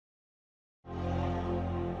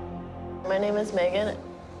My name is Megan.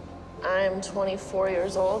 I'm 24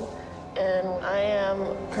 years old, and I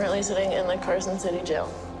am currently sitting in the Carson City jail.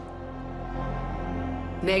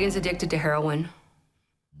 Megan's addicted to heroin.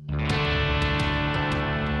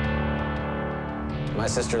 My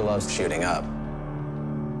sister loves shooting up.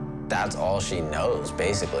 That's all she knows,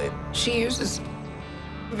 basically. She uses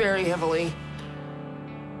very heavily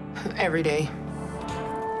every day.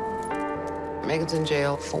 Megan's in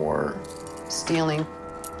jail for stealing.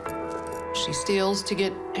 She steals to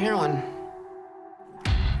get heroin.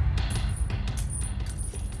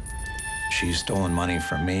 She's stolen money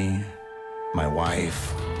from me, my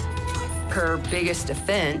wife. Her biggest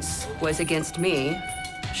offense was against me.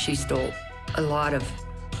 She stole a lot of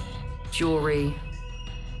jewelry,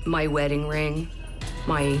 my wedding ring,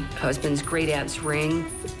 my husband's great aunt's ring,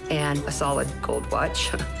 and a solid gold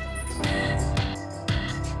watch.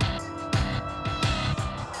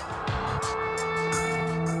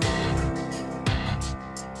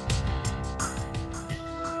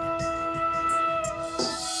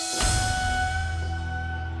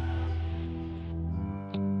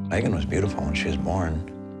 Megan was beautiful when she was born.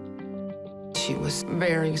 She was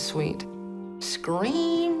very sweet.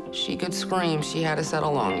 Scream, she could scream. She had a set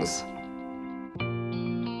of lungs.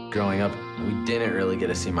 Growing up, we didn't really get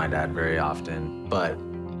to see my dad very often, but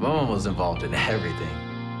Mom was involved in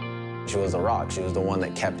everything. She was the rock. She was the one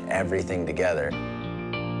that kept everything together.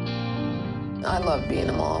 I love being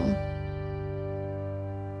a mom,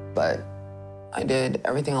 but I did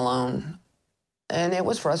everything alone. And it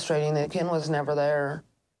was frustrating that Ken was never there.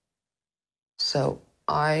 So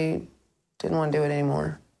I didn't want to do it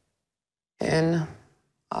anymore. And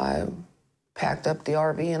I packed up the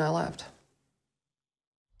RV and I left.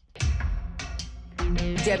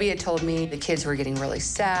 Debbie had told me the kids were getting really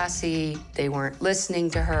sassy, they weren't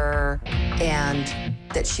listening to her, and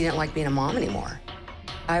that she didn't like being a mom anymore.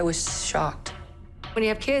 I was shocked. When you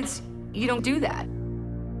have kids, you don't do that.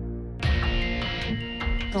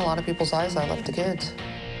 In a lot of people's eyes, I left the kids.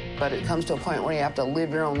 But it comes to a point where you have to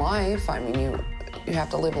live your own life. I mean, you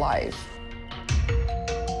have to live life.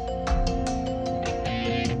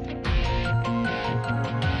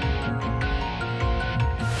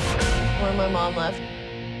 When my mom left,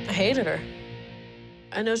 I hated her.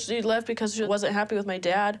 I know she left because she wasn't happy with my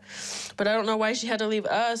dad, but I don't know why she had to leave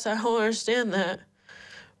us. I don't understand that.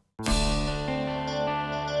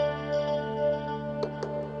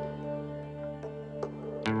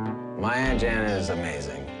 My Aunt Janet is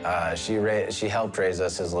amazing. She helped raise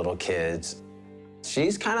us as little kids.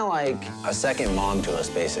 She's kind of like a second mom to us,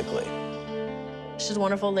 basically. She's a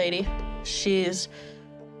wonderful lady. She's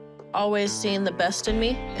always seen the best in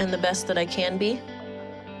me and the best that I can be.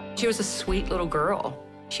 She was a sweet little girl.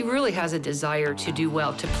 She really has a desire to do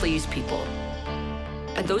well, to please people.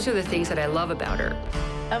 And those are the things that I love about her.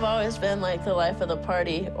 I've always been like the life of the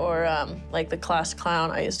party, or like the class clown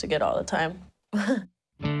I used to get all the time.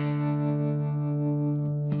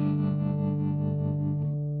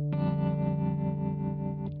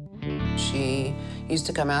 She used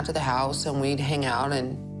to come out to the house and we'd hang out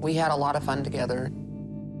and we had a lot of fun together.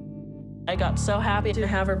 I got so happy to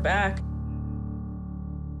have her back.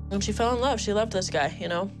 And she fell in love. She loved this guy, you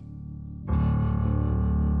know?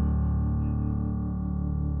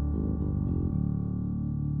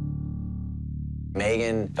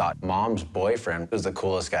 Megan thought Mom's boyfriend was the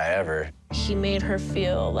coolest guy ever. He made her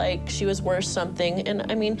feel like she was worth something. And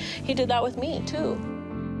I mean, he did that with me, too.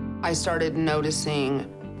 I started noticing,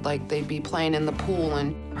 like, they'd be playing in the pool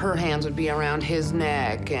and her hands would be around his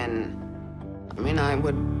neck. And I mean, I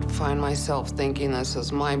would find myself thinking, this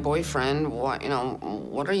is my boyfriend. What, you know,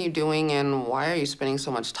 what are you doing and why are you spending so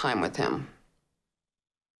much time with him?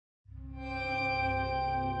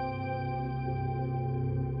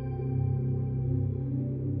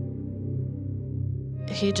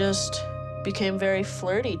 He just became very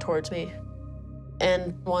flirty towards me.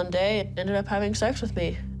 And one day, ended up having sex with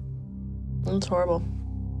me. It was horrible.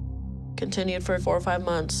 Continued for 4 or 5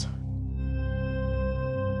 months.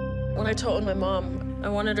 When I told my mom, I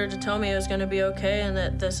wanted her to tell me it was gonna be okay and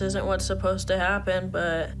that this isn't what's supposed to happen,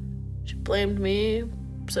 but she blamed me,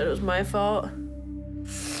 said it was my fault.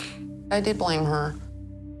 I did blame her.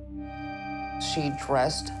 She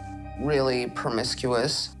dressed really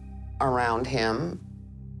promiscuous around him.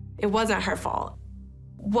 It wasn't her fault.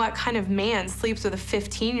 What kind of man sleeps with a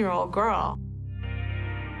 15-year-old girl?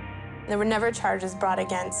 There were never charges brought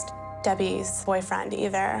against Debbie's boyfriend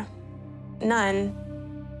either. None.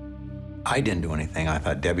 I didn't do anything. I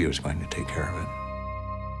thought Debbie was going to take care of it.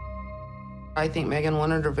 I think Megan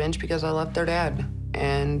wanted revenge because I left their dad.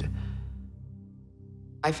 And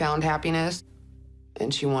I found happiness,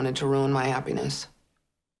 and she wanted to ruin my happiness.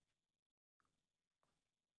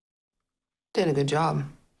 Did a good job.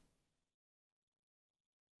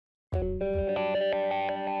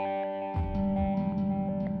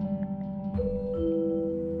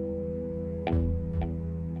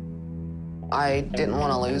 I didn't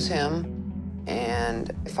want to lose him,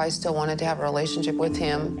 and if I still wanted to have a relationship with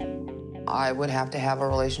him, I would have to have a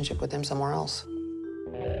relationship with him somewhere else.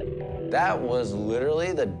 That was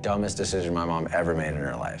literally the dumbest decision my mom ever made in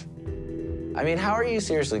her life. I mean, how are you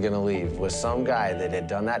seriously gonna leave with some guy that had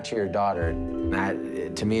done that to your daughter?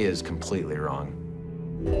 That, to me, is completely wrong.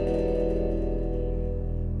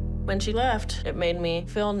 When she left, it made me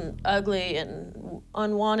feel ugly and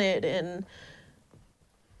unwanted and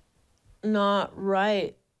not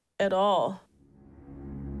right at all.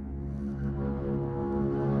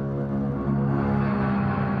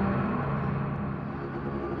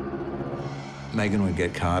 Megan would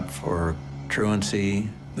get caught for truancy.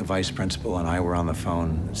 The vice principal and I were on the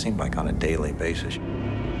phone, it seemed like on a daily basis.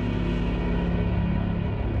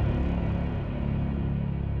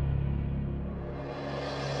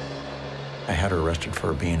 I had her arrested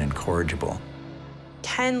for being incorrigible.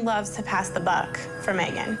 Ken loves to pass the buck for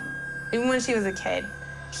Megan. Even when she was a kid,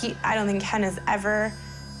 I don't think Ken has ever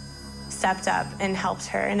stepped up and helped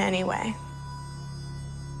her in any way.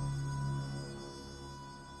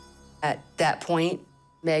 At that point,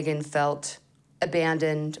 Megan felt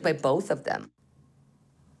abandoned by both of them.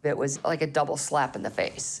 It was like a double slap in the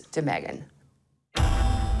face to Megan.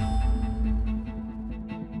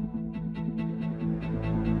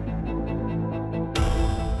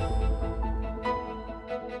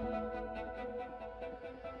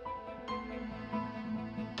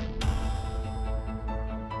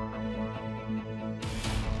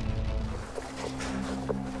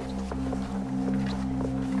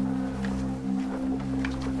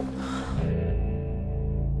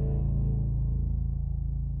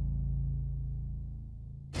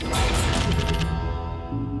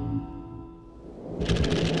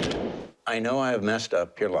 I know I have messed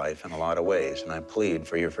up your life in a lot of ways, and I plead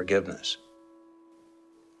for your forgiveness.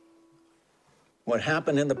 What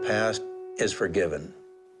happened in the past is forgiven.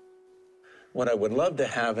 What I would love to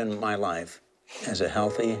have in my life is a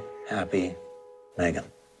healthy, happy Megan.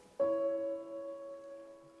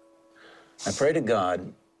 I pray to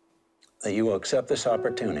God that you will accept this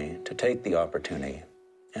opportunity, to take the opportunity,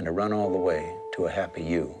 and to run all the way to a happy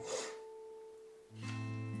you.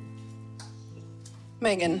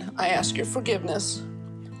 Megan, I ask your forgiveness.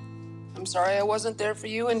 I'm sorry I wasn't there for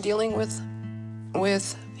you in dealing with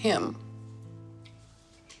him.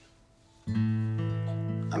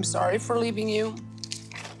 I'm sorry for leaving you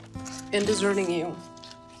and deserting you.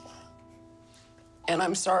 And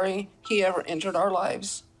I'm sorry he ever entered our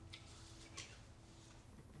lives.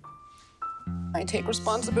 I take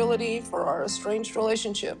responsibility for our estranged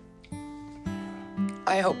relationship.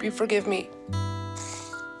 I hope you forgive me.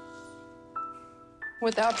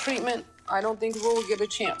 Without treatment, I don't think we'll get a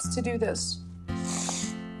chance to do this.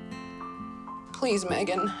 Please,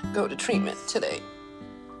 Megan, go to treatment today.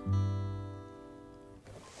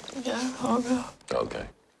 Yeah, I'll go. Okay.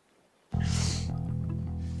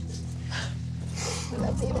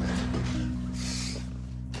 Love you.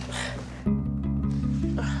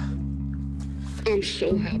 I'm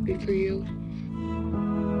so happy for you.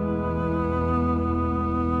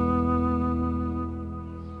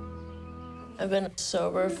 I've been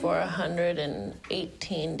sober for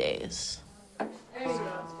 118 days. I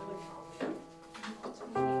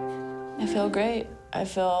feel great. I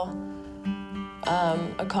feel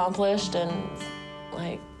accomplished and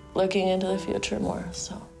like looking into the future more,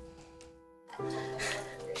 so.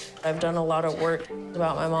 I've done a lot of work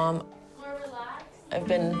about my mom. I've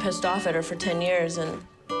been pissed off at her for 10 years, and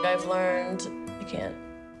I've learned I can't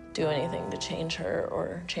do anything to change her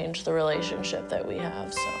or change the relationship that we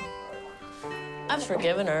have, so. I've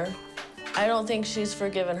forgiven her. I don't think she's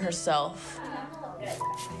forgiven herself.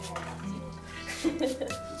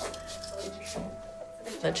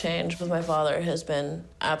 The change with my father has been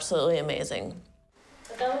absolutely amazing.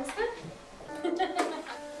 But that looks good.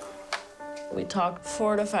 We talk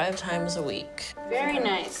 4 to 5 times a week. Very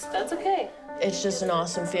nice. That's okay. It's just an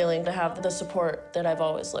awesome feeling to have the support that I've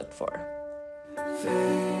always looked for.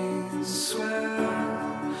 Things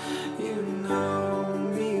swell, you know.